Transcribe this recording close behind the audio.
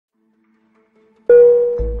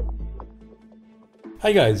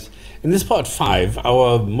Hi guys, in this part 5,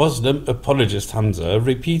 our Muslim apologist Hamza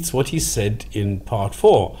repeats what he said in part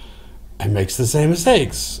 4 and makes the same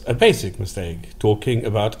mistakes, a basic mistake, talking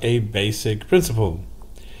about a basic principle.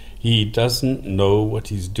 He doesn't know what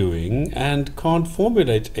he's doing and can't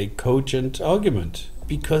formulate a cogent argument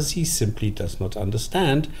because he simply does not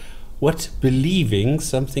understand what believing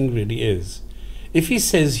something really is. If he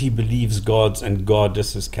says he believes gods and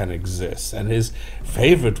goddesses can exist, and his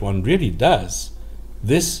favorite one really does,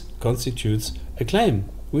 this constitutes a claim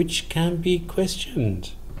which can be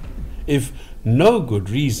questioned. If no good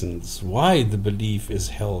reasons why the belief is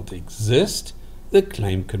held exist, the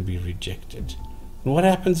claim can be rejected. And what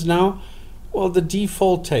happens now? Well, the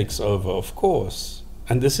default takes over, of course.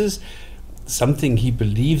 And this is something he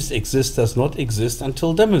believes exists does not exist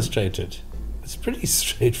until demonstrated. It's pretty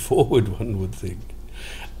straightforward, one would think.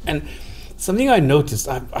 And something I noticed,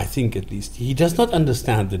 I think at least, he does not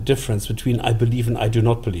understand the difference between I believe and I do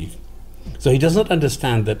not believe. So he does not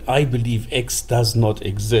understand that I believe X does not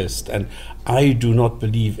exist and I do not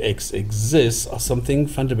believe X exists are something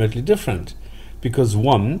fundamentally different. Because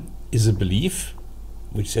one is a belief,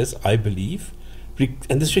 which says I believe,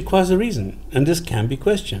 and this requires a reason, and this can be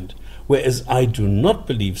questioned. Whereas I do not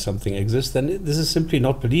believe something exists, then this is simply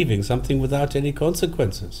not believing something without any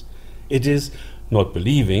consequences. It is not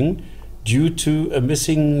believing due to a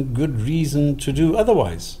missing good reason to do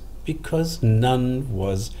otherwise, because none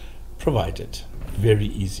was provided. Very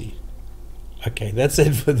easy. Okay, that's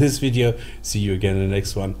it for this video. See you again in the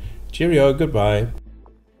next one. Cheerio, goodbye.